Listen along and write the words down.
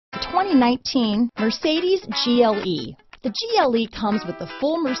2019 Mercedes GLE. The GLE comes with the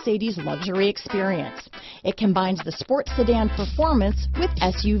full Mercedes luxury experience. It combines the sports sedan performance with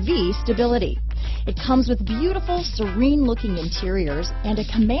SUV stability. It comes with beautiful, serene-looking interiors and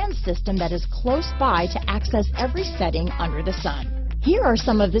a command system that is close by to access every setting under the sun. Here are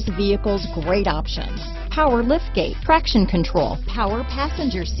some of this vehicle's great options: power liftgate, traction control, power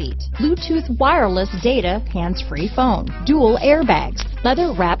passenger seat, Bluetooth wireless data, hands-free phone, dual airbags,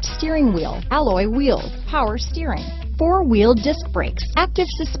 leather-wrapped steering wheel, alloy wheels, power steering, four-wheel disc brakes, active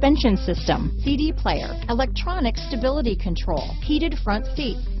suspension system, CD player, electronic stability control, heated front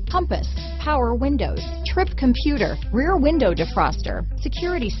seats, compass, power windows, trip computer, rear window defroster,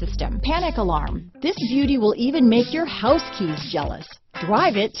 security system, panic alarm. This beauty will even make your house keys jealous.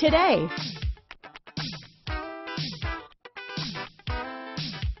 Drive it today.